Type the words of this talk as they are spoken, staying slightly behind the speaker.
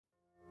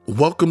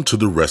Welcome to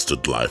The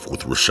Rested Life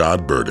with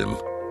Rashad Burden,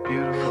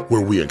 where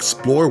we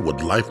explore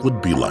what life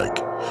would be like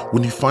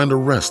when you find a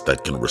rest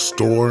that can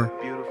restore,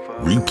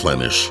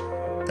 replenish,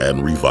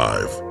 and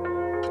revive.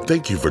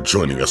 Thank you for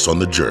joining us on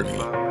the journey.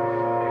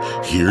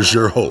 Here's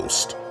your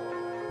host,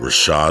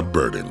 Rashad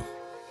Burden.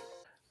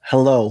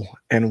 Hello,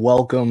 and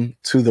welcome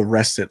to The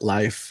Rested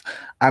Life.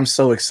 I'm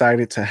so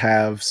excited to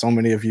have so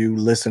many of you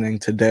listening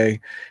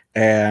today,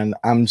 and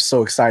I'm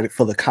so excited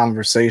for the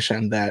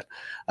conversation that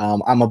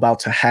I'm about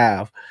to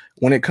have.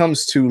 When it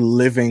comes to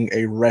living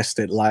a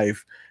rested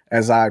life,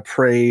 as I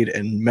prayed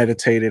and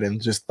meditated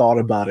and just thought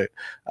about it,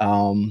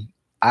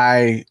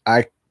 I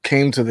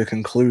came to the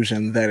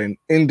conclusion that an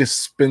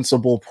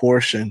indispensable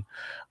portion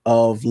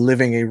of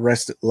living a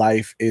rested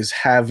life is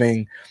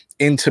having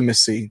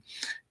intimacy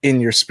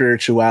in your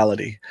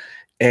spirituality.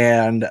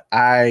 And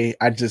I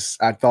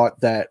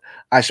thought that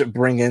I should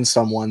bring in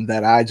someone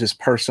that I just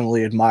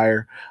personally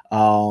admire,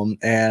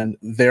 and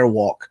their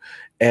walk.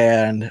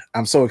 And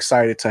I'm so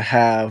excited to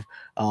have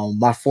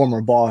my former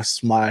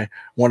boss,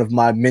 one of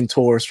my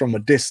mentors from a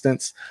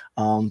distance,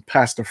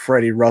 Pastor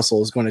Freddie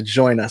Russell, is going to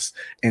join us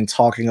in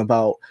talking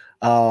about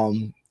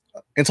living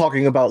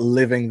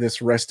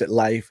this rested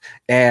life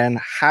and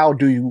how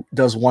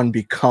does one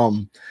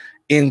become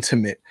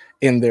intimate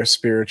in their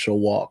spiritual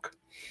walk.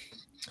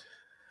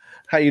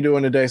 How you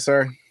doing today,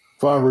 sir?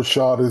 Fine,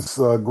 Rashad. It's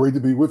great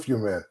to be with you,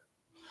 man.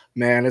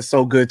 Man, it's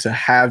so good to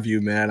have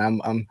you, man.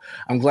 I'm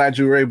glad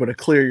you were able to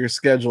clear your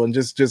schedule and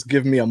just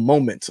give me a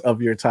moment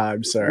of your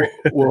time, sir.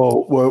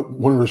 Well,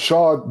 when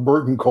Rashad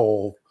Burton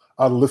called,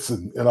 I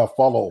listen and I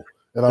follow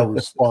and I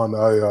respond.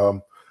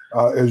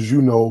 As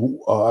you know,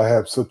 I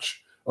have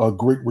such a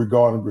great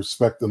regard and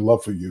respect and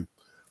love for you,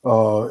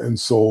 and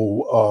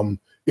so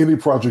any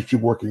project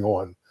you're working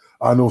on,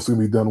 I know it's going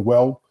to be done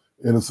well,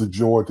 and it's a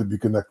joy to be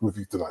connected with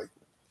you tonight.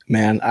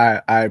 Man,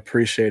 I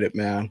appreciate it,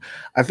 man.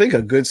 I think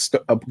a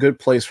good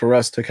place for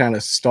us to kind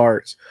of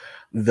start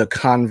the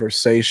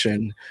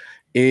conversation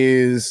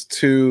is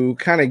to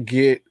kind of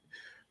get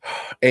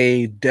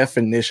a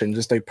definition,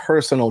 just a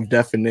personal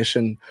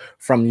definition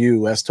from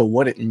you as to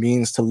what it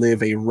means to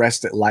live a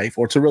rested life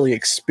or to really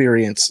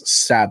experience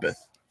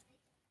Sabbath.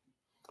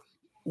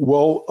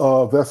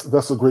 Well,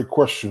 that's a great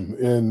question.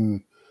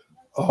 And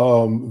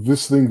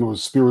this thing of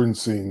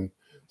experiencing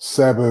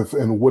Sabbath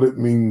and what it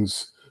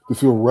means to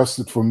feel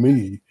rested for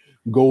me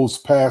goes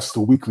past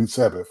the weekly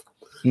Sabbath.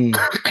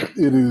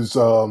 It is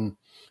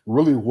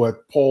really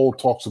what Paul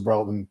talks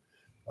about in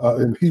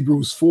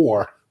Hebrews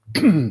 4,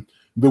 that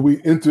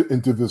we enter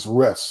into this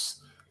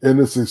rest.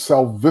 And it's a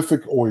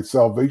salvific or a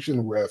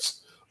salvation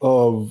rest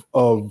of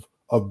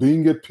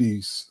being at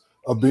peace,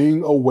 of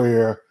being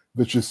aware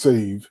that you're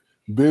saved,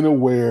 being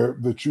aware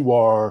that you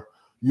are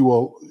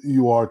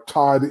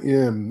tied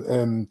in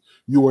and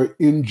you are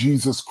in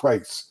Jesus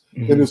Christ.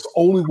 Mm-hmm. And it's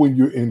only when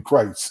you're in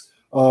Christ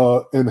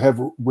and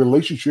have a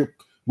relationship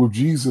with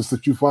Jesus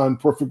that you find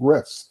perfect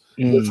rest.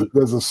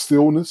 There's a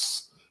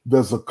stillness,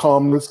 there's a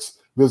calmness,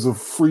 there's a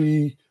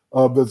freeing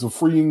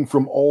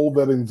from all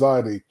that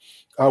anxiety.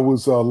 I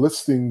was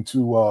listening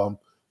to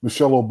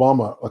Michelle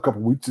Obama a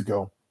couple weeks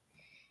ago,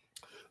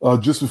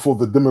 just before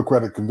the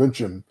Democratic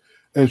convention,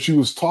 and she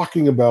was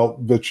talking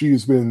about that she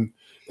has been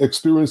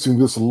experiencing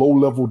this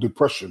low-level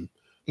depression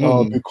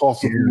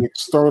because of the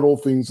external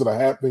things that are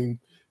happening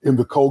in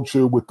the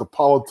culture, with the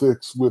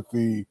politics, with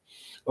the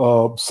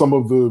some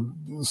of the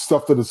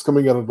stuff that is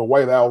coming out of the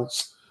White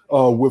House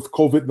with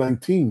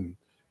COVID-19.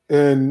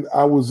 And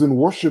I was in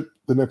worship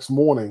the next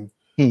morning,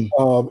 and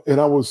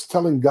I was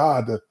telling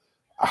God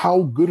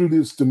how good it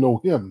is to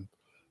know Him,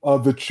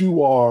 that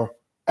you are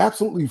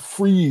absolutely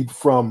freed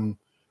from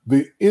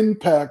the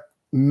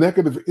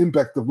negative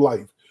impact of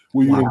life.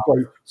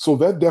 So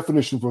that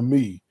definition for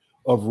me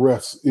of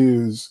rest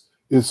is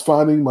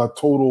finding my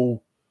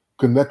total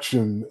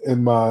connection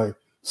and my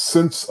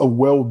sense of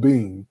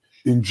well-being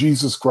in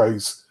Jesus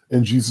Christ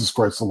and Jesus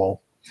Christ alone.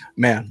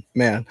 Man,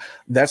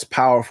 that's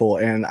powerful.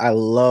 And I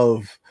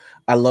love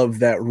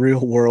that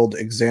real world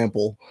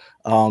example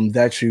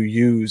that you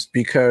used,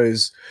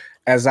 because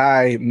as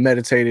I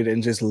meditated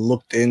and just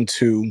looked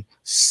into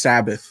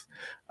Sabbath,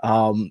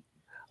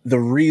 the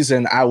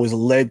reason I was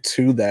led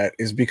to that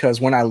is because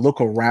when I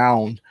look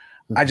around,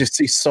 I just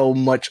see so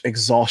much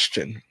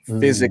exhaustion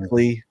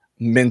physically,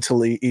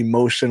 mentally,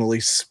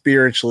 emotionally,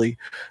 spiritually.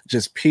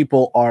 Just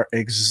people are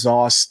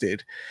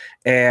exhausted.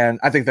 And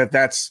I think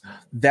that's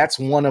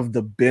one of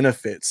the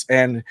benefits.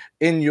 And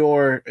in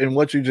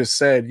what you just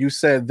said, you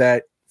said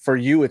that for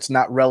you, it's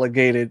not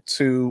relegated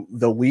to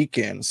the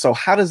weekend. So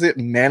how does it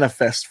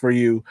manifest for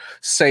you,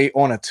 say,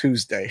 on a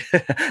Tuesday?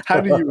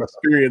 How do you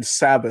experience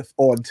Sabbath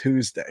on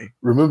Tuesday?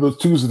 Remember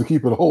Tuesday to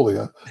keep it holy,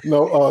 huh?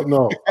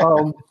 No.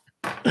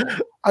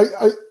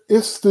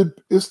 It's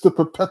the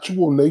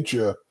perpetual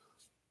nature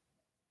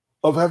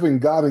of having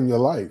God in your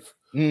life,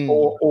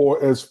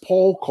 or as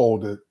Paul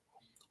called it,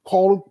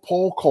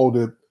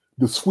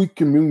 the sweet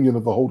communion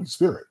of the Holy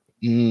Spirit.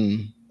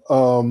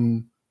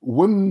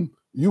 When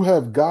you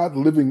have God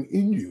living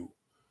in you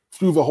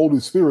through the Holy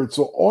Spirit,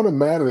 so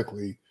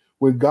automatically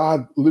when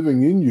God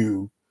living in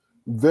you,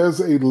 there's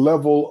a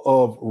level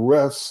of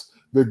rest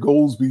that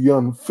goes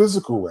beyond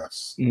physical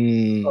rest.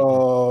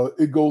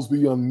 It goes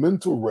beyond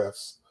mental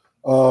rest.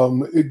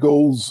 It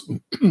goes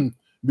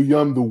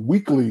beyond the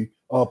weekly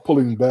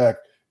pulling back.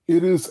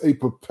 It is a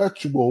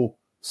perpetual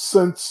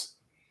sense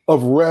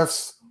of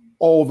rest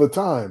all the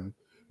time,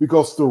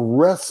 because the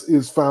rest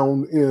is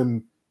found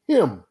in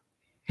Him.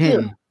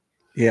 Him.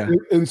 Yeah.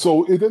 And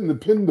so it doesn't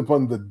depend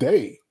upon the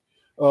day.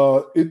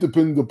 It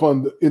depends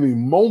upon any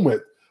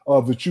moment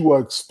that you are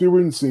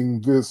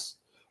experiencing this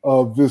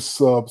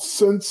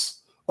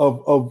sense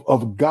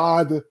of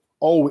God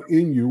all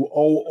in you,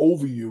 all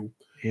over you,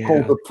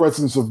 called the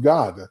presence of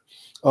God.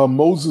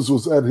 Moses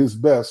was at his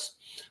best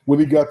when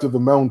he got to the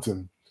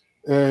mountain,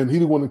 and he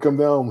didn't want to come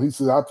down. He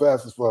said, I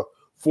fasted for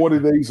 40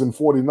 days and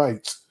 40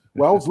 nights.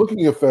 Well, I was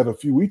looking at that a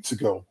few weeks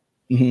ago,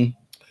 and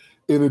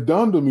it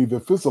dawned on me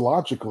that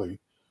physiologically,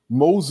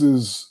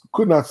 Moses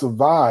could not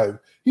survive.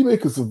 He may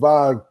could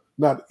survive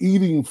not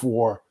eating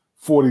for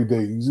 40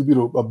 days. He'd be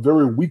a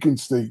very weakened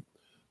state,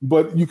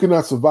 but you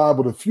cannot survive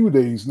with a few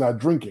days not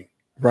drinking.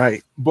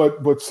 Right.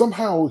 But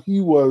somehow he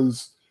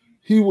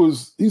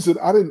said,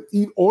 I didn't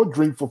eat or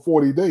drink for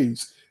 40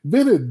 days.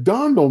 Then it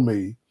dawned on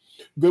me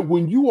that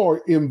when you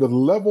are in the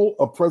level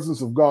of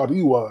presence of God,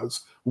 he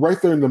was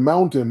right there in the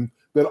mountain,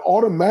 that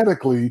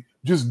automatically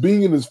just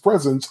being in his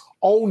presence,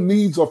 all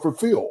needs are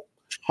fulfilled.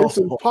 It's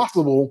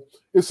impossible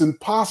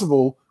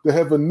to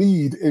have a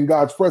need in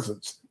God's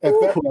presence at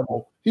that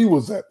level. He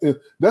was at.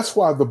 That's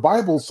why the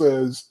Bible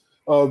says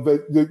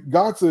that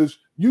God says,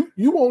 you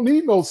won't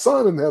need no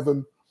sun in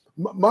heaven.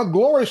 My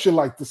glory shall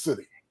light the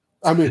city.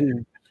 I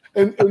mean,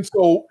 and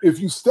so if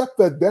you step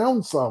that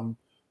down some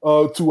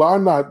to our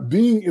not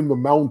being in the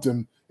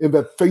mountain in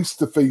that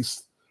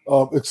face-to-face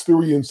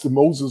experience that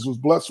Moses was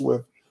blessed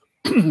with,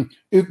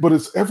 but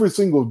it's every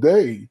single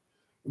day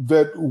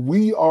that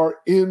we are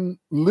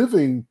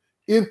living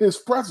in his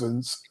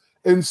presence.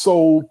 And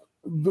so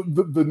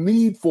the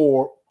need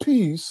for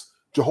peace,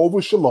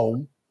 Jehovah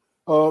Shalom,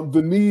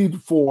 the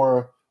need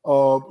for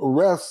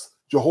rest,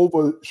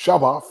 Jehovah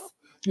Shabbath,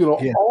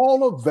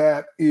 all of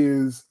that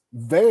is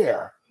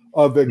there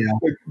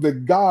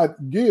that God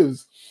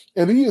gives.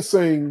 And he is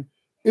saying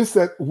it's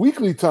that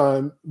weekly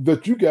time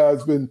that you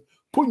guys been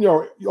putting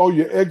all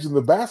your eggs in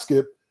the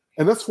basket.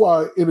 And that's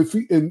why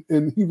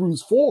in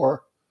Hebrews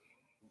 4,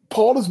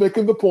 Paul is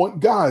making the point,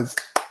 guys,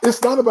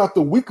 it's not about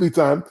the weekly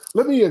time.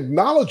 Let me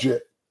acknowledge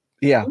it.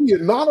 Yeah. Let me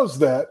acknowledge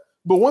that.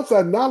 But once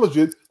I acknowledge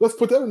it, let's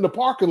put that in the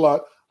parking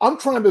lot. I'm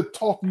trying to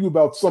talk to you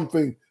about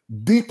something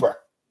deeper.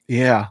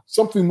 Yeah.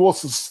 Something more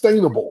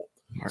sustainable.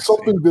 Mercy.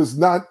 Something does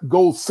not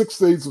go 6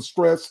 days of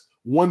stress,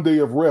 1 day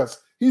of rest.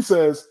 He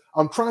says,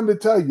 I'm trying to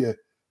tell you,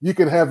 you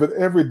can have it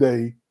every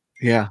day.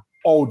 Yeah.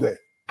 All day.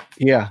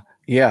 Yeah.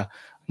 Yeah.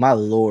 My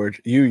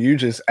Lord, you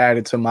just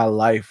added to my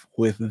life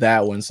with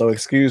that one. So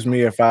excuse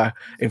me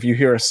if you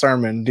hear a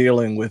sermon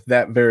dealing with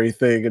that very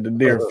thing in the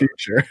near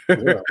future.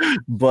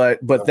 but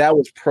that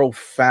was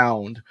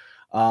profound.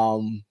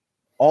 All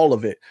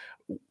of it.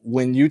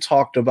 When you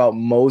talked about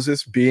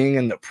Moses being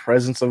in the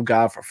presence of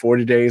God for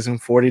 40 days and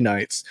 40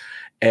 nights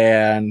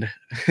and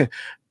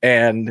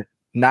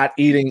not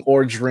eating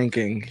or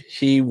drinking,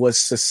 he was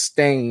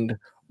sustained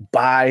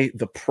by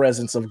the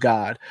presence of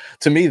God.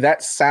 To me,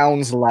 that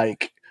sounds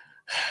like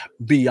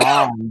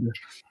beyond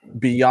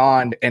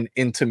an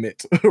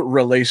intimate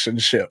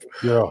relationship.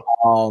 Yeah.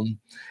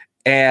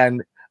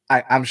 And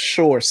I'm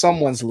sure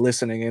someone's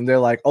listening and they're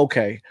like,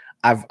 okay,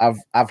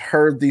 I've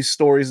heard these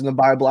stories in the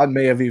Bible. I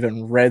may have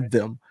even read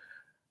them.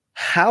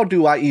 How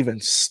do I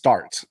even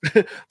start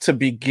to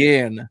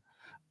begin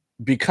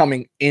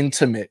becoming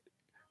intimate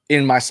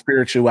in my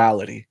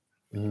spirituality?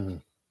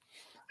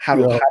 How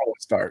do I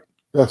start?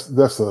 That's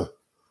an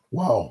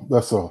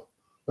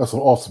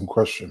awesome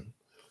question.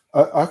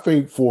 I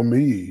think for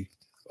me,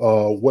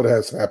 what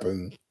has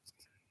happened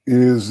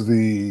is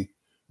the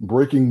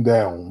breaking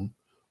down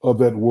of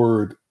that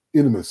word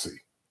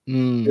intimacy.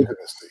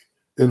 Intimacy.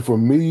 And for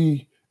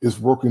me, it's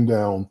broken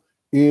down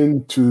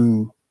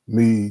into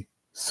me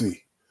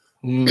see.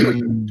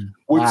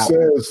 Which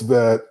says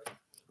that,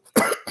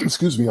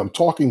 excuse me, I'm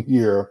talking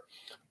here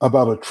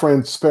about a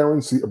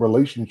transparency of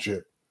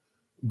relationship,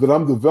 that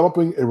I'm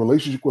developing a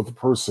relationship with a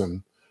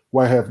person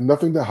where I have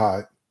nothing to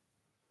hide.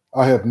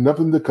 I have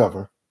nothing to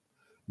cover.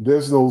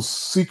 There's no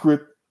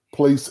secret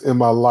place in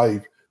my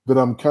life that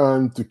I'm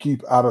trying to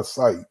keep out of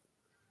sight.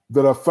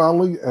 That I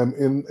finally am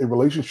in a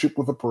relationship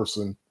with a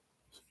person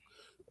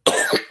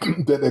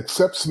that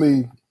accepts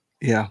me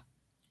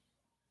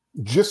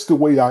just the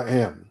way I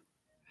am,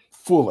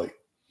 fully.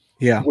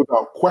 Yeah.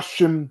 Without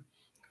question,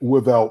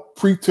 without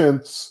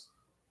pretense,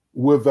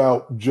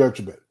 without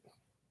judgment.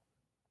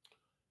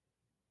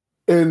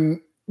 And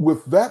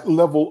with that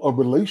level of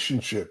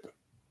relationship,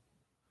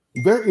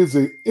 there is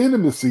an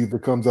intimacy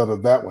that comes out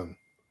of that one,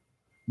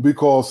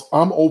 because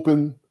I'm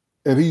open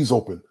and he's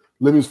open.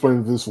 Let me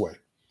explain it this way.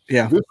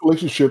 Yeah. This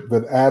relationship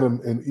that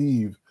Adam and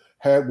Eve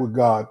had with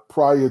God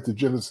prior to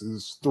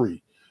Genesis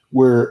 3,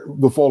 where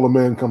the fall of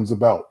man comes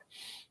about.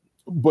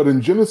 But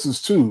in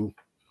Genesis 2,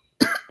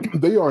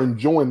 they are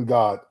enjoying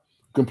God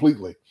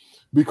completely,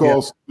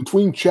 because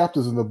between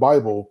chapters in the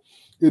Bible,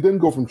 it didn't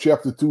go from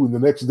chapter 2 and the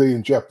next day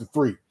in chapter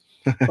 3.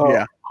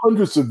 Yeah.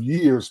 Hundreds of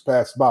years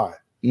passed by.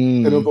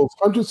 And in those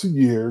hundreds of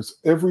years,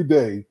 every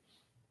day,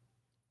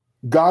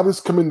 God is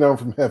coming down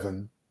from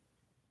heaven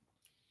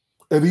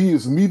and he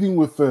is meeting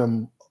with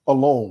them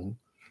alone,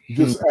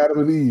 just Adam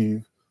and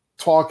Eve,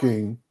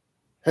 talking,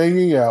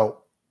 hanging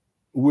out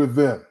with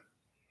them.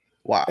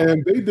 Wow.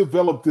 And they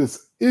developed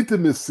this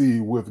intimacy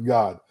with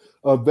God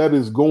that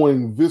is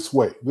going this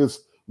way,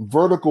 this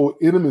vertical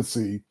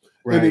intimacy.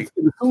 Right. And it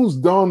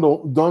soon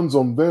dawns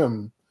on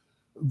them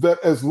that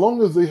as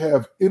long as they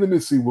have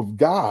intimacy with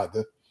God,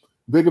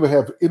 they're going to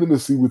have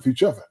intimacy with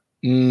each other.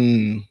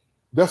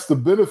 That's the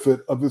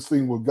benefit of this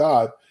thing with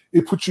God.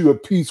 It puts you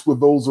at peace with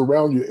those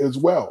around you as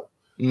well.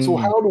 So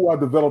how do I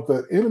develop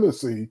that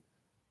intimacy?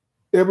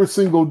 Every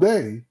single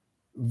day,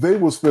 they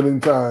were spending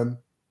time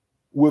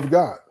with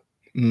God.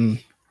 And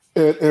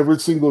every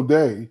single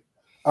day,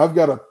 I've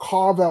got to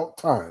carve out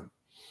time,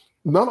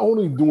 not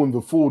only doing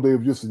the full day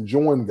of just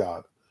enjoying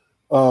God,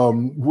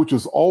 which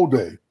is all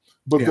day,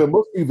 but there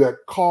must be that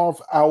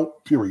carve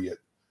out period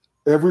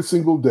every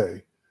single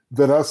day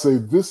that I say,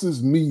 this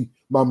is me,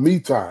 my me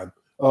time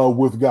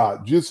with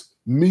God, just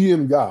me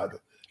and God.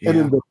 And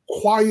in the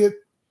quiet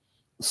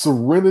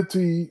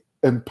serenity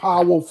and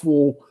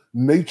powerful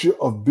nature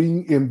of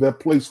being in that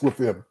place with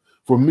him.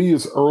 For me,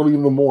 it's early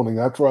in the morning.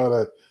 I try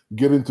to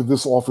get into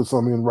this office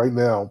I'm in right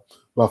now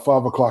by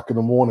 5 o'clock in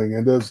the morning.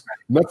 And there's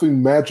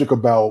nothing magic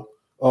about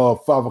 5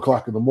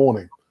 o'clock in the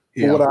morning.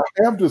 But what I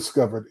have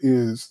discovered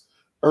is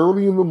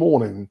early in the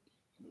morning,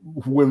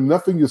 when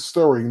nothing is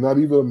stirring, not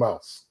even a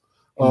mouse.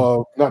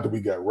 Not that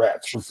we got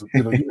rats, you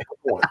get the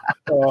point.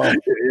 I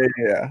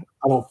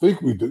don't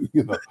think we do,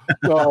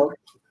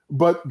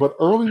 But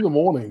early in the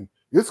morning,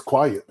 it's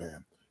quiet,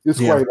 man. It's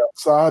quiet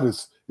outside.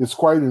 It's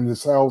quiet in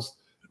this house.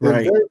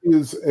 And there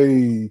is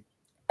a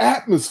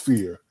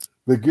atmosphere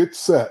that gets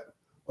set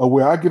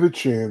where I get a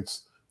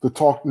chance to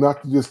talk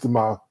not just to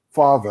my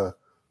father,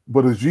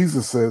 but as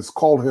Jesus says,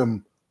 call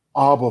him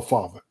Abba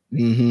Father.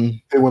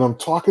 And when I'm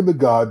talking to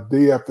God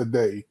day after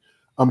day,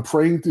 I'm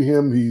praying to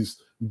him.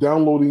 He's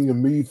downloading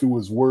in me through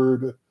his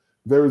word.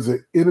 There is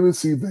an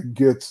intimacy that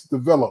gets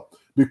developed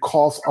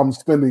because I'm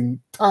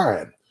spending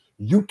time.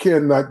 You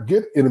cannot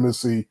get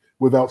intimacy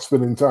without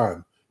spending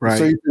time.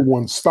 Same for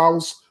one's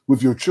spouse,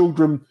 with your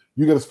children,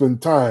 you got to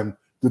spend time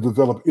to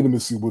develop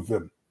intimacy with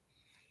them.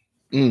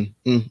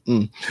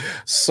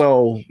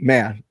 So,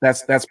 man,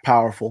 that's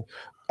powerful.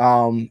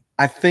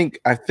 I think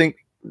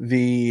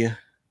the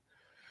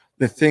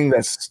thing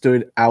that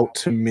stood out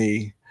to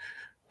me,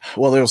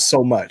 well, there was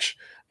so much.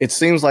 It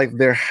seems like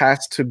there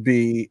has to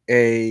be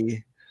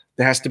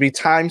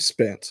time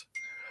spent.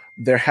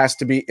 There has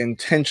to be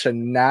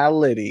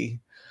intentionality.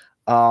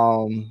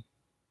 There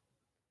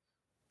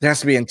has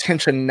to be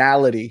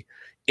intentionality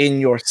in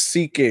your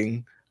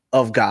seeking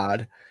of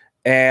God,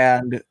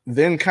 and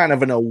then kind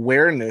of an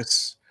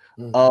awareness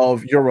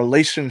of your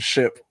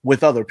relationship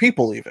with other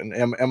people. Even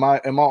am I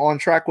on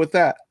track with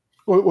that?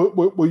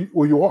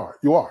 Well, you are.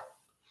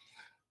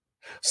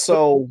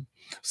 So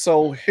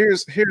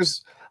here's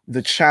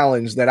the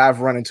challenge that I've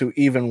run into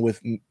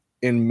even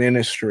in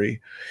ministry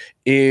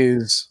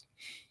is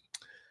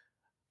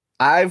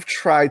I've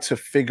tried to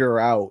figure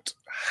out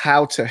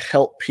how to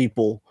help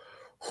people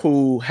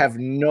who have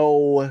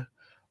no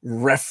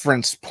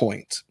reference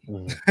point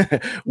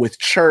with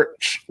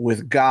church,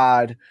 with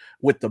God,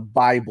 with the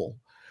Bible,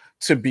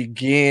 to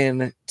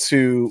begin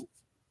to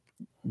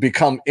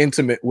become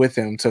intimate with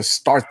him, to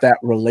start that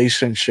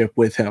relationship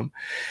with him.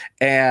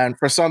 And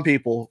for some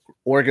people,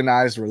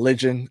 organized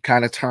religion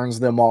kind of turns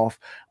them off.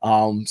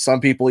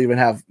 Some people even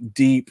have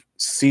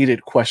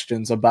deep-seated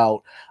questions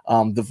about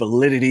the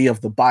validity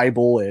of the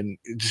Bible and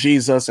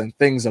Jesus and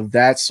things of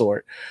that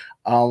sort.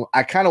 I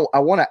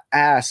want to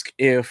ask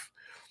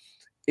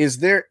is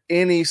there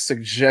any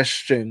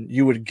suggestion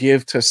you would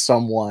give to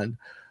someone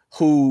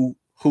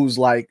who's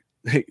like,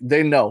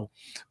 they know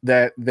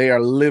that they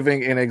are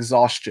living in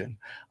exhaustion.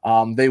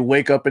 They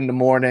wake up in the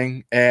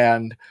morning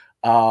and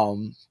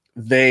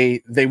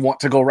they want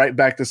to go right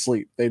back to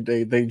sleep.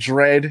 They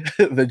dread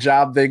the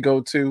job they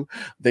go to.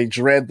 They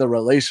dread the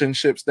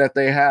relationships that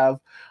they have.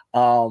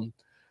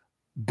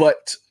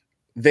 But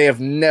they have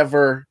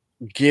never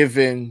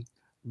given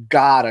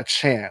God a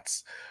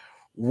chance.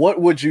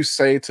 What would you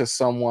say to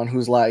someone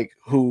who's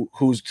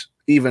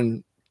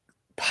even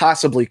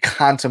possibly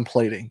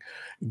contemplating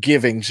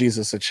giving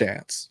Jesus a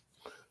chance?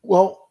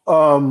 Well,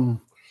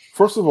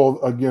 first of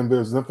all, again,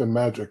 there's nothing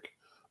magic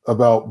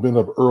about being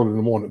up early in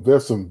the morning.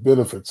 There's some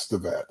benefits to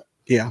that.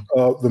 Yeah.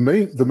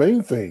 The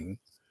main thing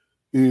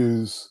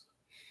is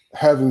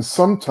having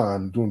some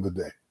time during the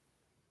day.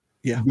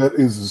 Yeah. That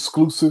is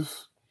exclusive.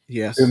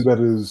 Yes. And that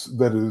is,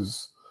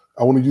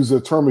 I want to use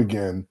that term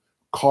again,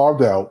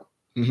 carved out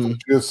for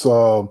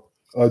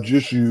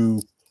just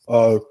you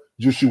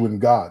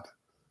and God.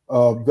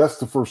 That's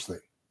the first thing.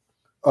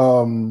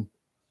 And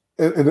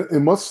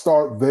it must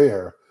start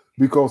there,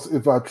 because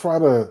if I try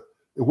to,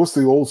 what's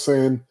the old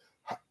saying?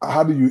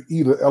 How do you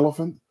eat an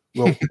elephant?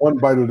 well, one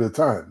bite at a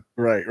time.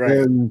 Right.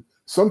 And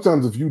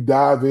sometimes if you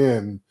dive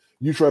in,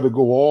 you try to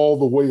go all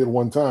the way at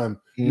one time,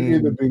 you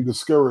end up being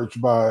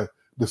discouraged by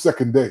the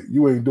second day.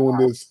 You ain't doing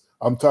this.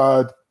 I'm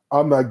tired.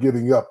 I'm not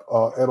getting up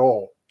at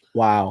all.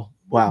 Wow.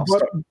 But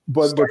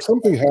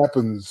something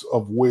happens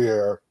of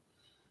where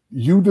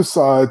you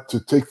decide to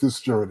take this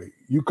journey.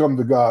 You come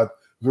to God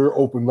very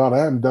open. God, I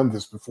haven't done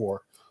this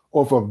before.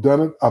 Or if I've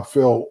done it, I've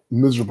failed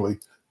miserably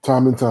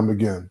time and time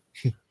again.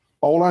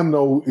 All I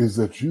know is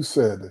that you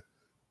said,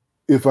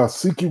 if I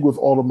seek you with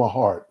all of my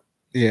heart,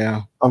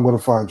 I'm going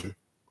to find you.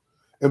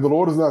 And the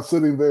Lord is not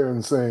sitting there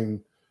and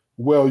saying,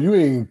 well, you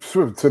ain't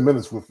 10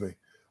 minutes with me.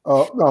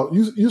 No,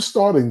 you're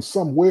starting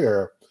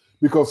somewhere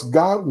because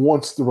God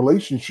wants the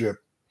relationship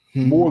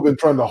more than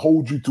trying to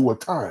hold you to a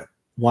time.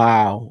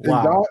 Wow.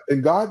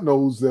 And God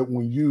knows that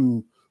when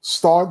you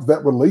start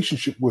that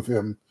relationship with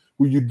him,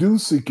 when you do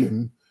seek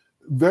him,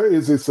 there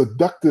is a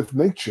seductive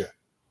nature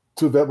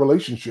to that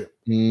relationship.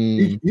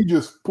 He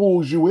just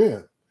pulls you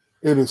in,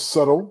 and it's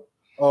subtle.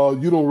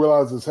 You don't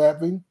realize it's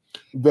happening.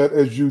 That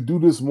as you do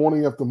this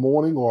morning after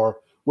morning, or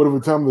whatever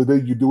time of the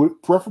day you do it,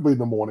 preferably in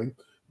the morning,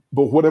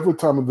 but whatever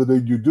time of the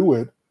day you do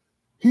it,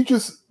 he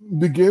just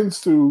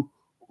begins to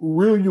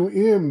reel you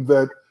in.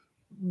 That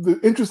the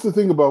interesting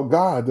thing about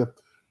God,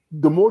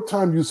 the more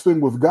time you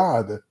spend with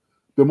God,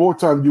 the more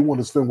time you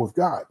want to spend with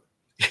God.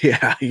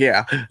 Yeah,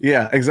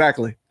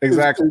 exactly.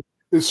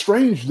 It's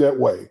strange that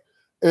way.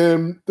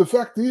 And the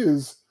fact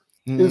is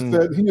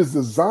that he has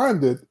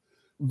designed it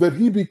that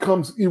he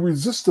becomes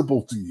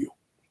irresistible to you.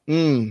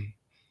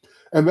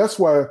 And that's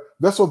why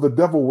the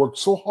devil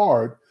works so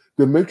hard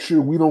to make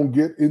sure we don't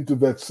get into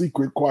that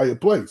secret, quiet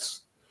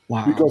place.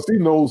 Wow. Because he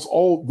knows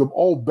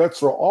all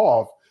bets are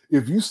off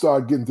if you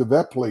start getting to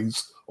that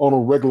place on a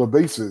regular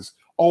basis.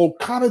 All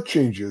kind of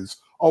changes,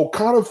 all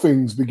kind of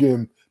things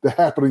begin to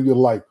happen in your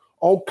life.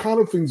 All kind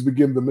of things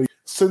begin to make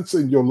sense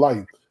in your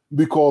life.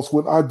 Because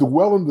when I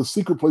dwell in the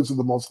secret place of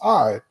the Most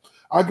High,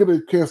 I get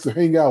a chance to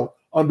hang out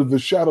under the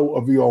shadow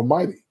of the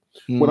Almighty.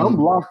 When I'm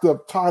locked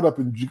up, tied up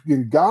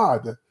in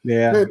God,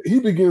 man, he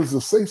begins to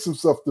say some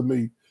stuff to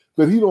me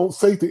that he don't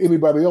say to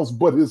anybody else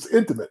but his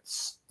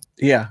intimates.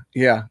 Yeah.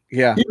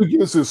 He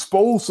begins to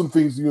expose some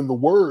things in the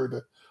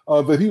Word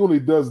that he only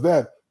does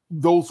that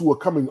those who are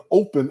coming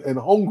open and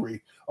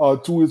hungry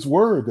to his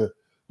Word.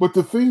 But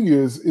the thing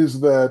is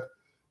that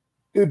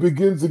it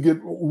begins to get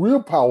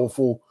real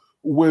powerful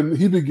when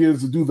he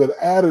begins to do that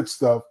added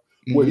stuff,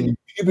 where he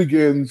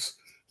begins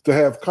to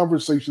have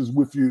conversations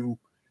with you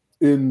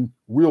in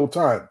real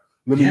time.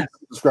 Let me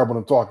describe what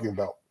I'm talking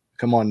about.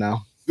 Come on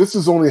now. This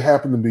has only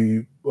happened to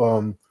me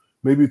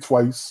maybe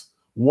twice.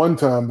 One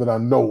time that I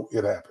know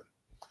it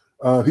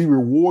happened. He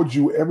rewards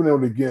you every now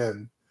and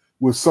again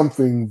with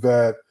something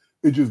that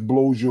it just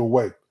blows you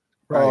away.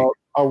 Right.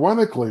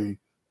 Ironically,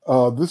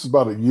 this is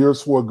about a year or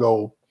so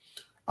ago.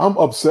 I'm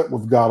upset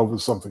with God over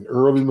something.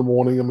 Early in the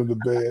morning, I'm in the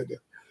bed.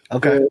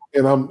 Okay.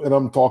 And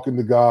I'm talking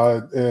to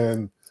God,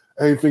 and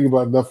I ain't thinking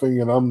about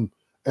nothing, and I'm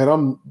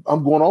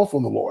going off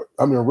on the Lord.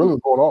 I mean, I'm really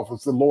going off. I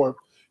said, Lord,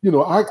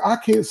 I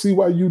can't see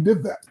why you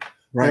did that.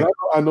 Right. And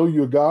I know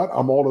you're God.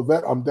 I'm all of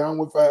that. I'm down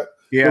with that.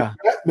 Yeah.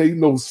 But that made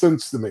no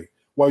sense to me.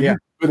 Why you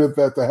permitted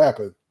that to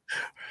happen?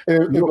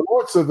 And the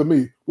Lord said to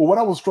me, well, what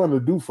I was trying to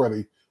do,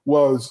 Freddie,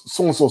 was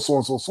so-and-so,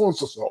 so-and-so,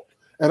 so-and-so, so.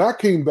 And I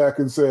came back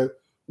and said,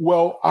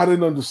 well, I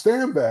didn't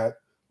understand that,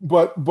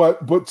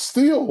 but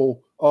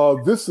still,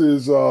 this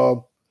is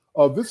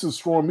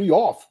throwing me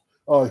off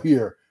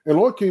here. And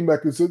Lord came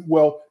back and said,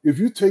 well, if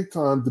you take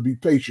time to be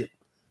patient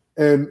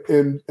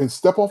and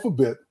step off a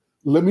bit,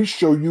 let me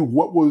show you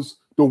what was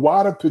the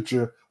wider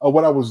picture of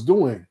what I was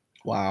doing.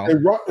 Wow.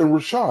 And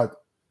Rashad,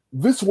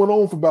 this went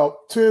on for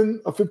about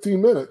 10 or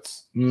 15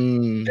 minutes.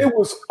 It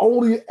was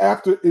only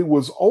after it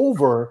was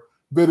over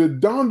that it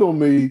dawned on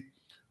me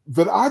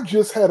that I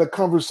just had a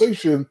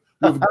conversation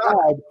with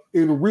God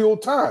in real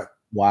time.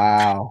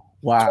 Wow.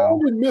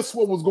 Totally missed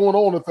what was going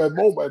on at that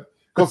moment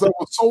because I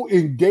was so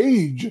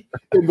engaged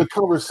in the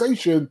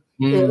conversation.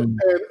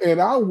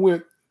 And I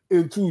went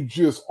into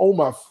just on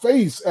my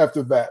face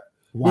after that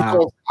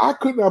because I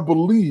could not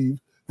believe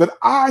that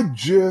I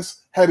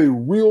just had a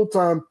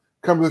real-time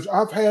conversation.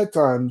 I've had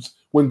times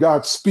when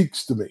God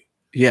speaks to me.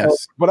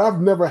 Yes. But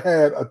I've never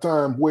had a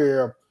time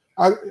where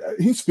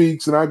he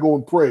speaks and I go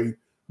and pray.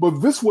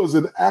 But this was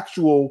an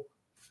actual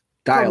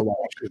dialogue.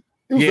 It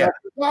was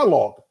actual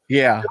dialogue.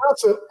 Yeah. And I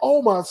said,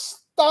 oh my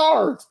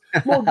stars.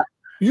 Lord,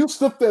 you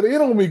slipped that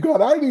in on me,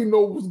 God. I didn't even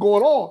know what was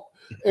going on.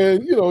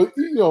 And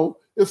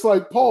it's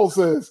like Paul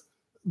says,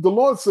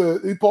 Paul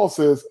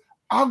says,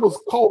 I was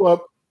caught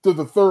up to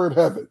the third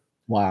heaven.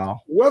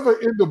 Wow. Whether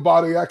in the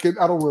body, I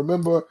don't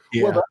remember.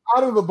 Yeah. Whether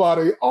out of the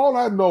body, all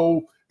I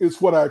know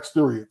is what I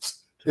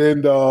experienced.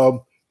 And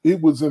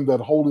it was in that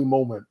holy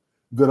moment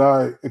that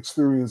I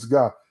experienced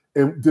God.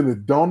 And then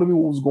it dawned on me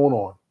what was going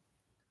on.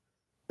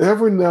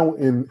 Every now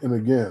and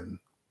again,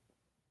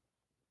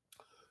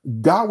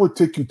 God would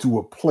take you to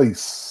a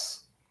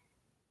place.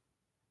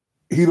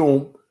 He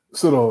don't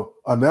sort of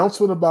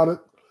announcement about it.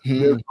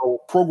 There's no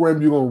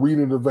program you're going to read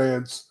in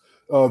advance.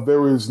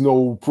 There is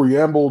no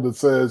preamble that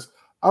says,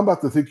 I'm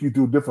about to take you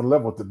to a different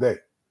level today.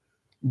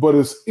 But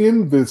it's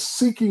in the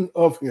seeking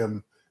of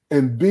him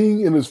and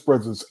being in his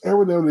presence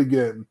every now and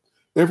again,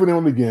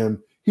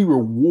 he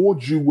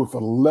rewards you with a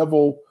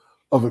level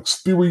of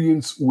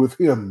experience with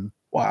him.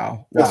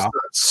 Wow. That's not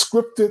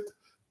scripted,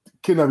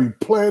 cannot be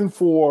planned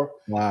for.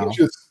 Wow. It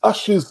just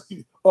ushers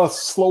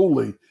us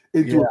slowly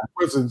into his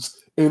presence.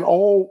 And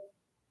all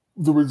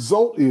the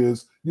result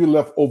is you're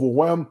left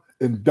overwhelmed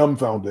and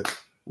dumbfounded.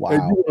 Wow.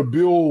 And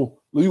you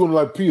want to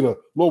like Peter,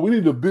 Lord, we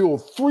need to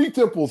build 3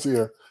 temples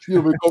here.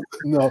 Because,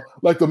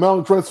 like the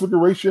Mount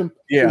Transfiguration.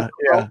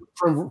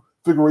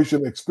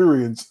 Transfiguration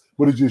experience,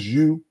 but it's just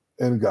you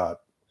and God.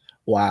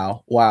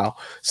 Wow.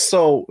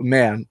 So,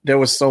 man, there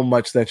was so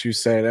much that you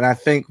said. And I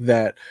think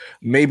that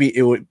maybe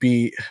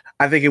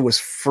I think it was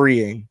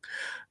freeing,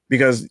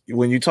 because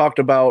when you talked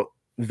about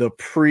the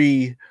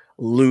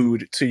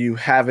prelude to you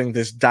having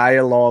this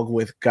dialogue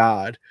with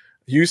God,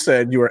 you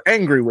said you were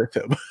angry with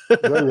him.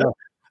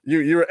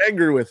 You were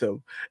angry with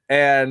him.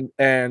 And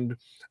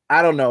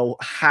I don't know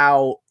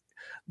how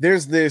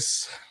there's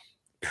this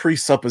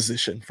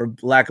presupposition, for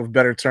lack of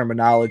better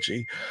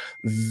terminology,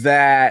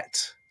 that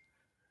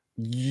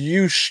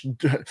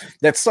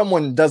that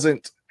someone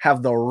doesn't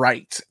have the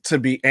right to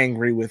be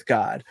angry with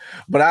God.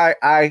 But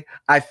I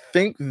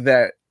think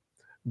that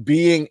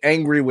being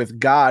angry with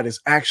God is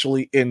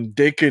actually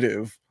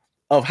indicative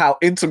of how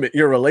intimate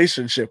your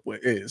relationship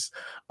is.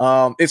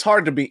 It's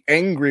hard to be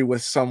angry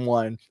with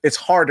someone. It's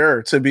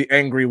harder to be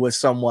angry with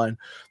someone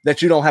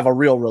that you don't have a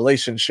real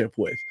relationship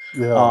with.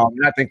 Yeah.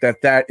 And I think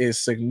that is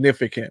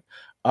significant.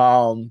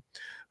 How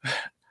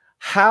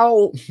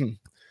shall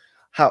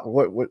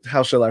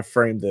I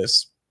frame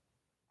this?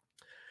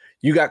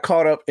 You got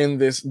caught up in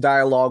this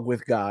dialogue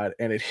with God,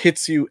 and it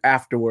hits you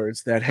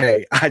afterwards that,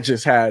 hey, I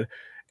just had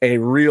a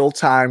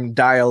real-time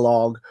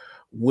dialogue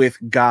with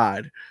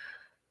God.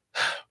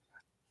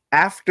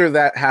 After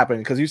that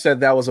happened, because you said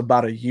that was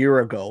about a year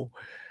ago,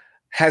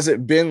 has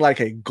it been like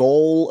a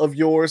goal of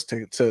yours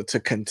to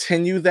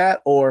continue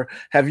that? Or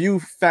have you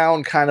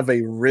found kind of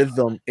a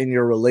rhythm in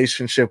your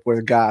relationship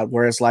with God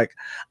where it's like,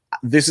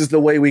 this is the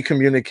way we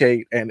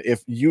communicate, and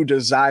if you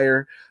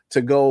desire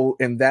to go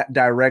in that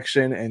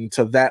direction and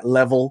to that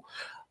level,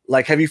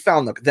 like, have you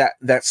found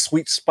that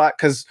sweet spot?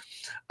 Because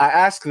I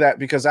ask that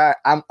because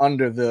I'm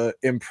under the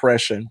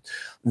impression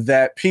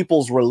that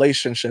people's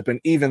relationship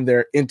and even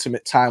their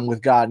intimate time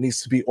with God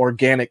needs to be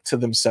organic to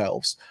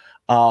themselves.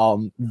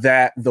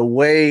 That the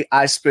way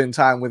I spend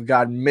time with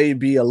God may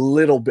be a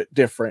little bit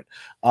different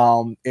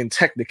in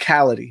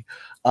technicality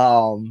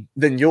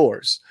than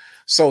yours.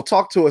 So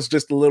talk to us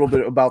just a little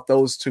bit about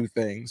those two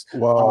things.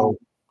 Wow.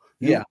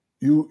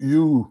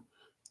 You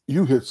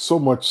hit so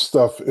much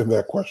stuff in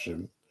that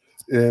question,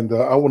 and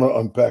I want to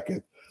unpack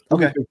it.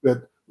 Let me think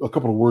that a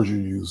couple of words you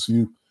use.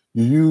 You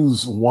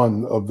use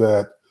one of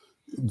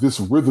this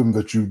rhythm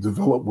that you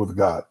develop with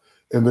God,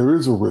 and there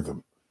is a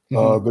rhythm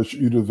that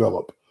you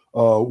develop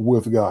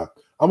with God.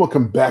 I'm gonna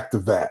come back to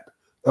that.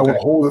 I want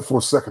to hold it for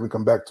a second and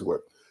come back to it.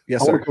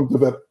 Yes, I sir. want to come to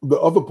that. The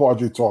other part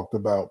you talked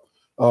about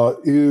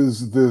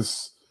is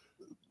these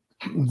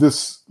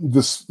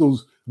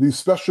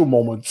special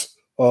moments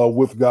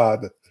with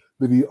God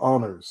that he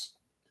honors.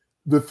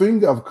 The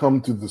thing I've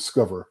come to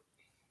discover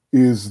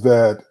is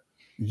that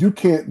you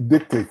can't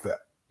dictate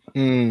that.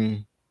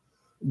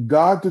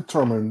 God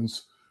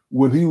determines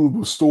when he will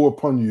bestow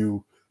upon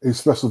you a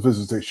special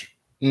visitation.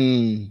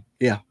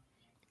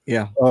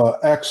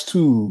 Acts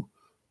 2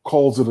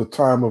 calls it a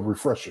time of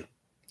refreshing.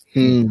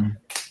 A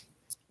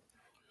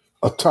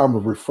time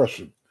of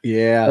refreshing.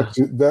 Yeah.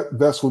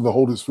 That's when the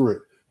Holy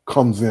Spirit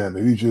comes in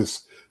and he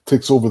just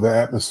takes over the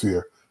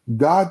atmosphere.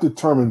 God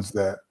determines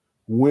that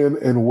when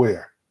and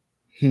where.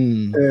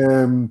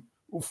 And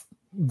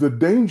the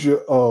danger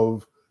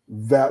of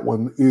that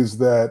one is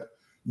that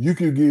you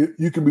can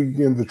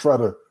begin to try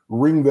to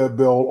ring that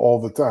bell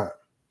all the time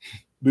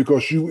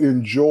because you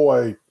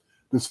enjoy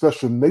the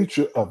special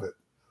nature of it,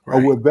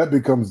 or where that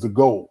becomes the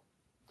goal.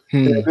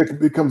 And it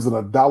becomes an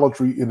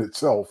idolatry in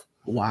itself,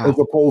 as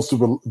opposed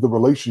to the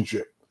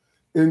relationship.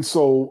 And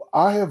so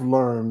I have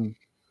learned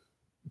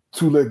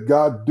to let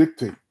God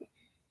dictate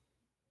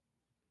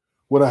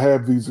when I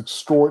have these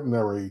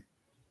extraordinary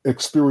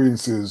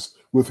experiences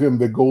with him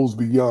that goes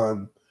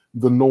beyond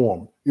the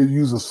norm. It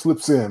usually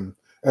slips in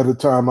at a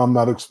time I'm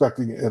not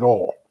expecting it at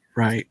all.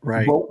 Right.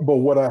 But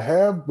what I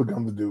have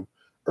begun to do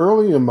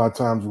early in my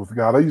times with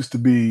God, I used to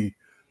be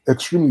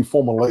extremely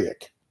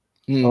formulaic.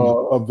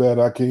 Of that,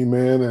 I came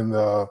in and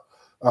I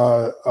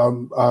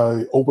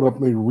open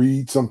up and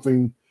read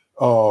something,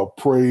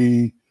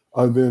 pray,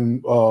 and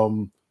then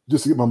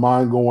just to get my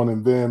mind going,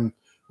 and then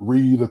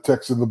read a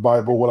text in the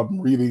Bible, what I'm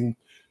reading,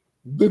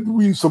 then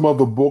read some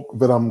other book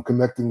that I'm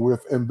connecting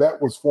with, and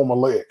that was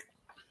formulaic.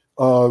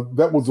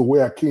 That was the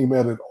way I came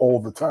at it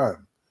all the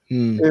time.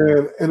 And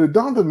it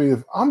dawned on me,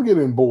 if I'm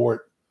getting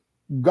bored,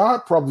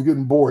 God probably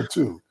getting bored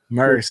too.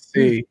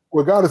 Mercy.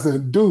 Where God is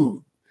saying,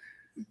 dude,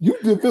 you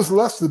did this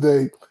less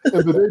today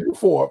and the day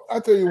before. I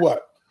tell you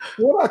what,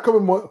 when I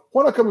come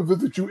and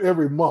visit you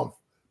every month,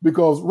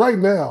 because right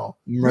now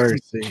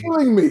this is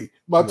killing me.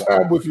 My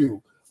time with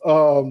you.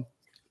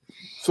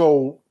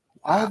 So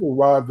I have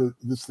arrived at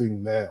this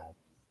thing now,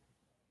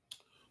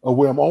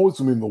 where I'm always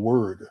in the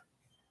Word,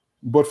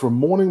 but from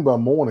morning by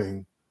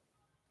morning,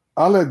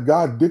 I let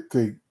God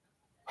dictate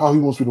how He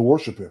wants me to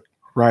worship Him.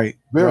 Right.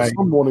 There are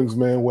some mornings,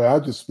 man, where I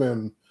just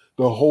spend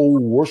the whole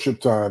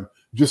worship time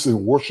just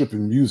in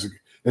worshiping music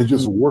and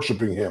just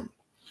worshiping Him.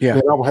 Yeah.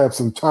 And I will have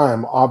some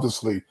time,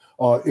 obviously,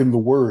 in the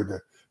Word.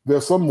 There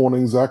are some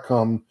mornings I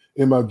come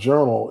in my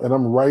journal and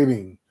I'm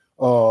writing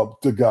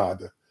to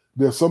God.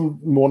 There's some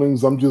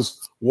mornings I'm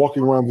just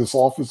walking around this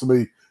office and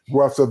they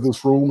go outside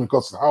this room, and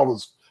because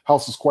the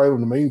house is quiet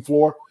on the main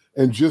floor,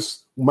 and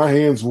just my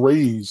hands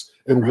raised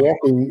and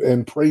walking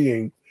and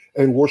praying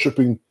and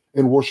worshiping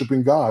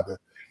God.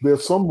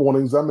 There's some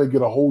mornings I may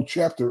get a whole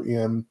chapter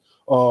in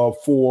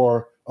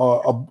for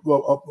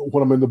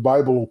when I'm in the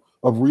Bible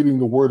of reading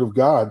the Word of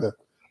God.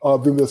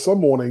 Then there's some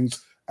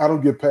mornings I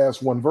don't get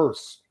past one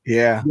verse.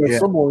 Yeah.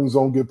 Some mornings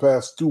don't get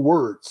past 2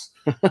 words,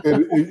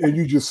 and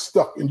you just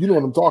stuck. And you know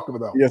what I'm talking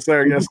about. Yes,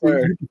 sir. Yes,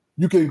 sir.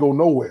 You can't go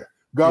nowhere.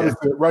 God is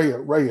right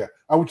here.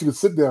 I want you to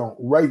sit down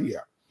right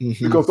here,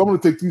 because I'm going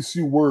to take these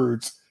few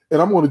words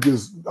and I'm going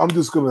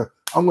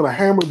to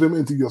hammer them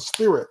into your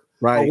spirit.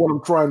 Right. What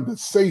I'm trying to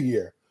say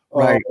here.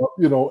 Right.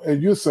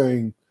 And you're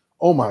saying,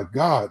 "Oh my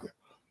God,"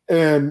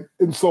 and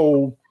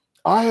so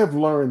I have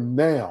learned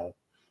now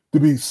to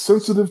be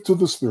sensitive to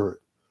the Spirit,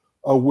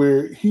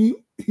 where He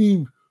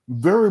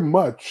very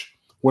much,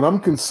 when I'm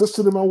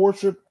consistent in my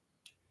worship,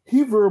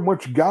 He very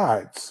much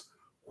guides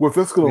what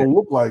that's going to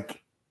look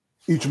like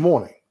each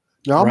morning.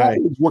 Now, I'm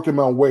always working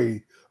my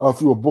way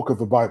through a book of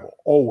the Bible,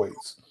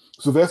 always.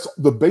 So that's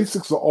the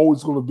basics are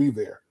always going to be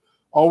there.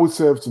 Always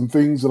have some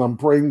things that I'm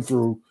praying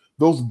through.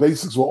 Those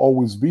basics will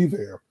always be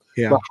there.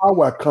 Yeah. But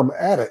how I come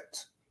at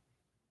it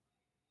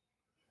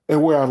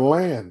and where I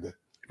land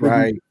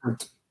may be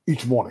different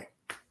each morning.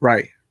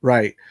 Right.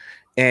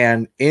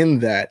 And in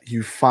that,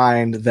 you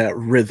find that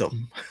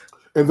rhythm.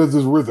 And there's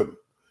this rhythm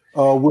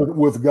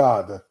with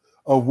God,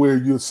 where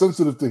you're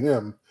sensitive to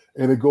Him,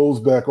 and it goes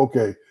back,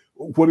 okay,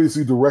 what is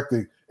He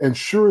directing? And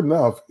sure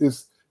enough,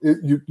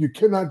 you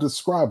cannot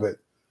describe it,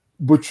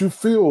 but you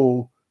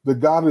feel that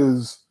God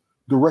is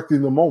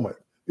directing the moment.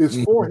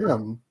 It's for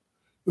Him.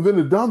 And then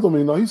it dawns on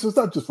me, no, He says, it's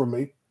not just for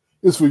me,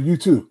 it's for you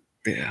too.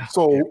 Yeah.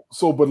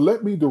 But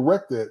let me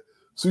direct it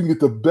so you can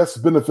get the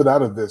best benefit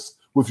out of this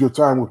with your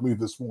time with me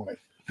this morning.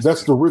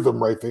 That's the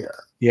rhythm right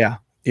there. Yeah.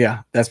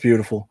 That's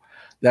beautiful.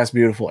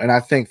 And I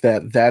think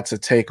that that's a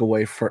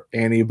takeaway for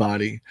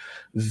anybody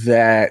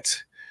that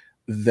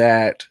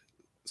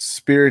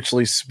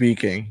spiritually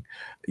speaking,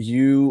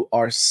 you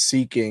are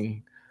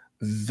seeking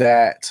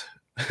that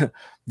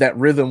that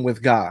rhythm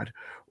with God,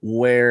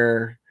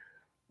 where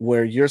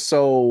you're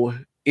so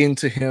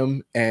into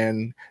Him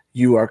and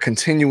you are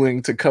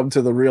continuing to come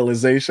to the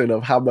realization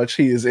of how much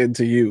He is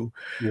into you,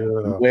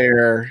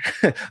 where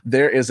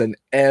there is an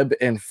ebb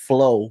and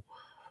flow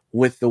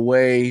with the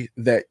way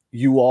that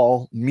you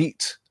all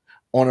meet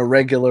on a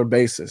regular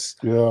basis.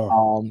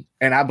 And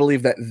I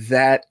believe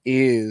that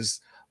is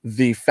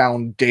the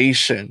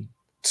foundation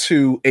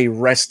to a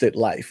rested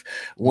life.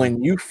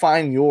 When you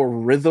find your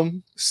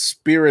rhythm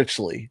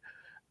spiritually,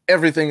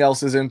 everything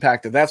else is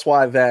impacted. That's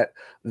why that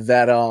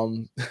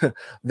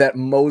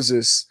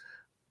Moses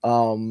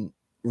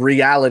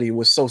reality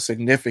was so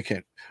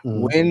significant.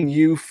 When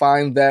you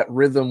find that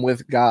rhythm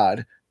with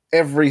God,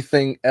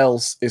 everything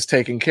else is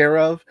taken care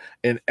of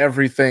and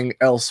everything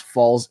else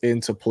falls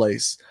into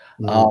place.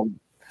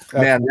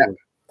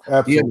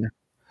 Absolutely.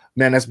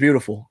 Man, that's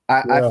beautiful.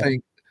 I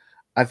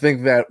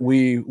think that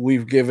we've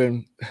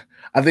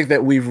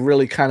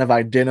really kind of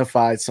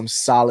identified some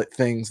solid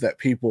things that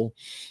people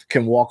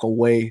can walk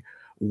away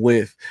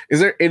with. Is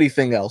there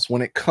anything else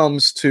when it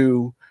comes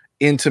to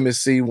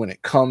intimacy, when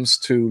it comes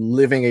to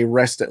living a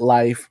rested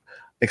life,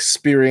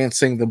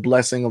 experiencing the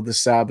blessing of the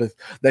Sabbath,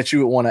 that you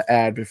would want to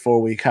add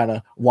before we kind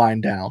of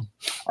wind down?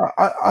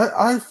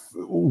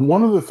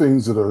 One of the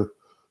things that are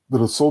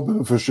so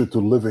beneficial to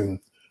living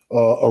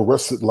a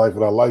rested life,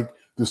 and I like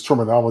this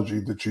terminology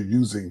that you're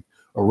using,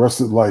 a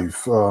rested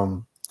life,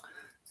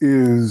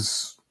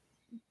 is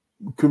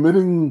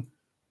committing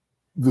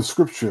the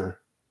Scripture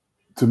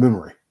to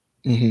memory,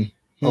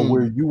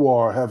 where you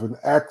are having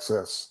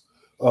access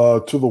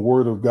to the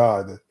Word of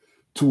God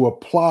to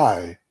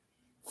apply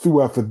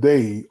throughout the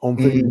day on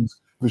things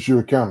that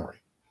you're encountering,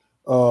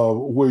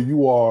 where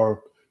you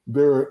are,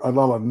 there are a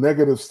lot of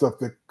negative stuff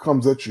that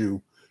comes at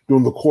you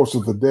during the course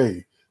of the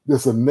day.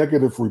 There's a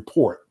negative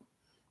report.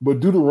 But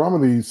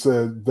Deuteronomy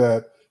said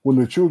that when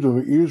the children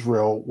of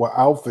Israel were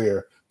out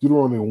there,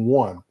 Deuteronomy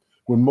 1,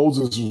 when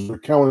Moses was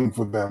recounting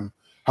for them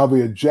how they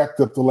had jacked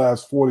up the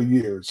last 40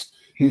 years,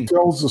 he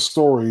tells the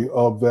story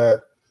of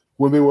that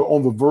when they were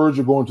on the verge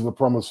of going to the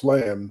promised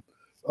land,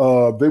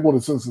 they wanted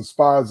to send some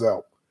spies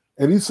out.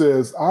 And he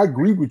says, I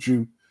agree with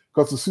you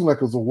because it seemed like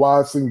it was a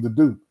wise thing to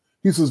do.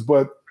 He says,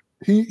 but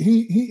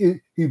he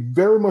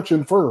very much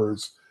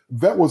infers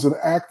that was an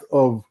act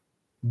of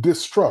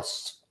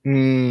distrust.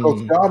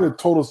 Because God had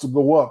told us to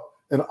go up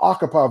and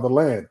occupy the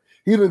land.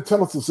 He didn't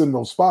tell us to send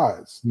no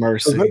spies.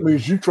 Mercy. So that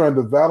means you trying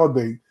to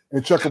validate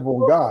and check up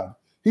on God.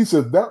 He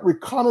said that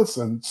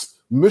reconnaissance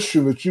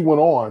mission that you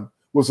went on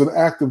was an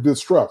act of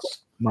distrust.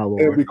 My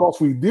Lord. And because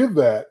we did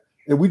that,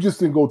 and we just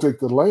didn't go take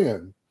the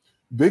land,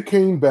 they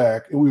came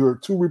back and we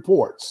heard two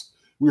reports.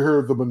 We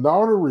heard the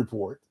minority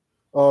report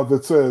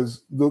that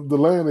says the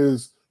land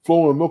is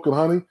flowing with milk and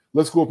honey.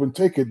 Let's go up and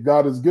take it.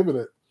 God has given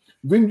it.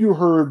 Then you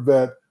heard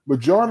that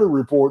majority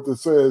report that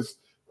says,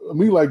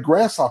 me like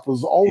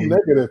grasshoppers, all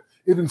negative.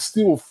 It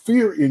instilled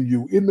fear in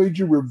you. It made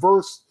you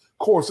reverse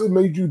course. It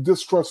made you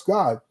distrust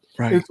God.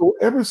 Right. And so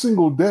every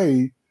single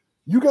day,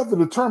 you got to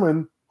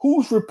determine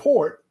whose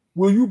report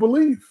will you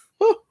believe.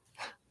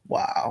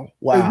 Wow.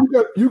 And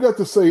you got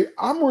to say,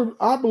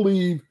 I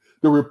believe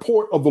the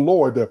report of the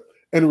Lord.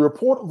 And the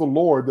report of the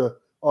Lord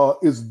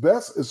is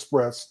best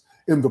expressed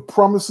in the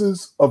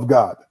promises of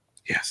God.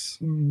 Yes.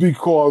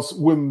 Because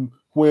when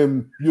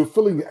you're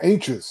feeling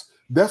anxious,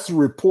 that's the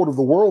report of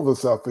the world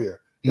that's out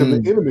there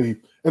and the enemy.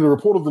 And the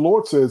report of the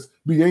Lord says,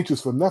 be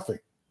anxious for nothing.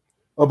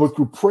 But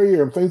through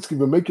prayer and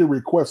thanksgiving, make your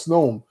requests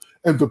known.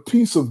 And the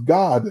peace of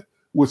God,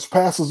 which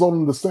passes on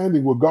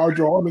understanding, will guard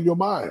your heart and your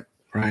mind.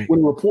 Right.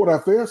 When the report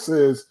out there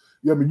says,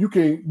 yeah, I mean, you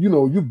can't,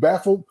 you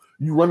baffled,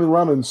 you running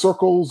around in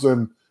circles,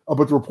 and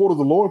but the report of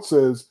the Lord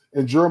says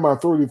in Jeremiah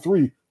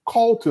 33,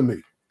 call to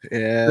me,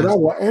 and I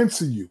will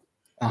answer you,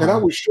 and I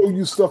will show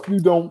you stuff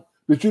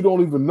that you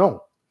don't even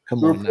know. The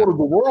report of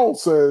the world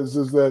says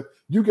is that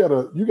you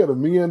gotta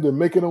mend and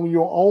make it on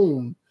your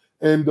own,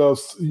 and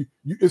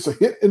it's a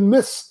hit and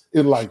miss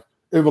in life.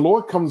 And the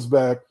Lord comes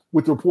back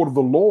with the report of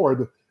the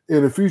Lord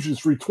in Ephesians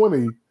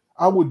 3:20,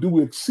 I will do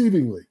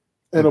exceedingly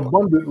and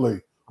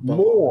abundantly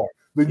more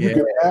than you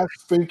can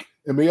ask, think,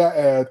 and may I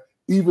add,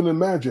 even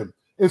imagine.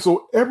 And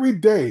so every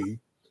day,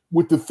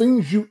 with the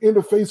things you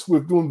interface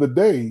with during the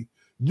day,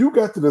 you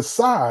got to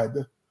decide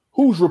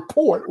whose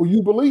report will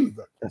you believe.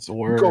 That's a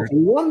word. Because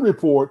one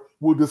report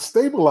will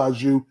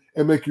destabilize you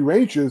and make you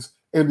anxious,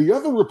 and the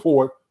other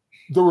report,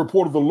 the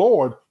report of the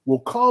Lord, will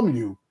calm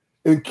you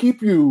and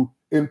keep you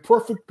in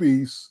perfect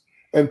peace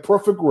and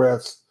perfect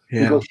rest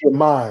because your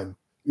mind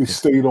is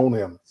stayed on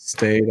Him.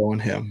 Stayed on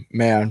Him,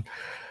 man.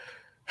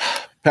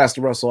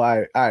 Pastor Russell,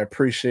 I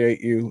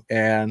appreciate you,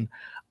 and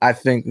I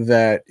think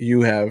that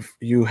you have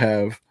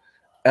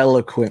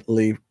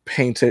eloquently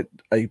painted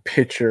a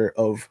picture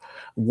of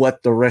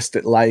what the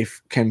rested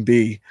life can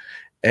be.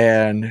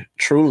 And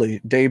truly,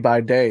 day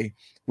by day,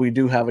 we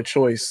do have a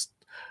choice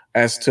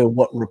as to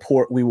what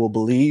report we will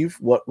believe,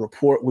 what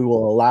report we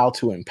will allow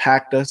to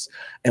impact us,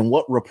 and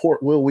what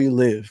report will we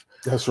live.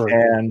 That's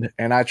right.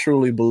 And I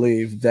truly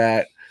believe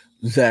that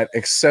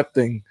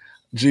accepting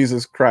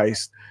Jesus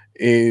Christ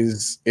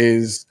is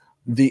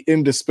the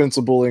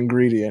indispensable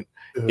ingredient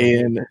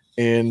in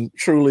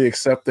truly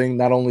accepting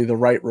not only the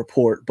right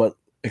report, but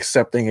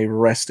accepting a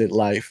rested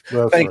life.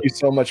 Thank you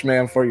so much,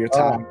 man, for your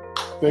time.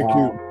 Thank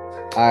you.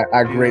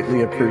 I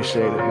greatly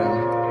appreciate it,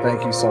 man.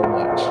 Thank you so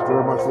much.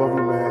 Very much love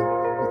you, man.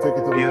 You take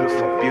it to the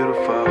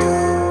beautiful.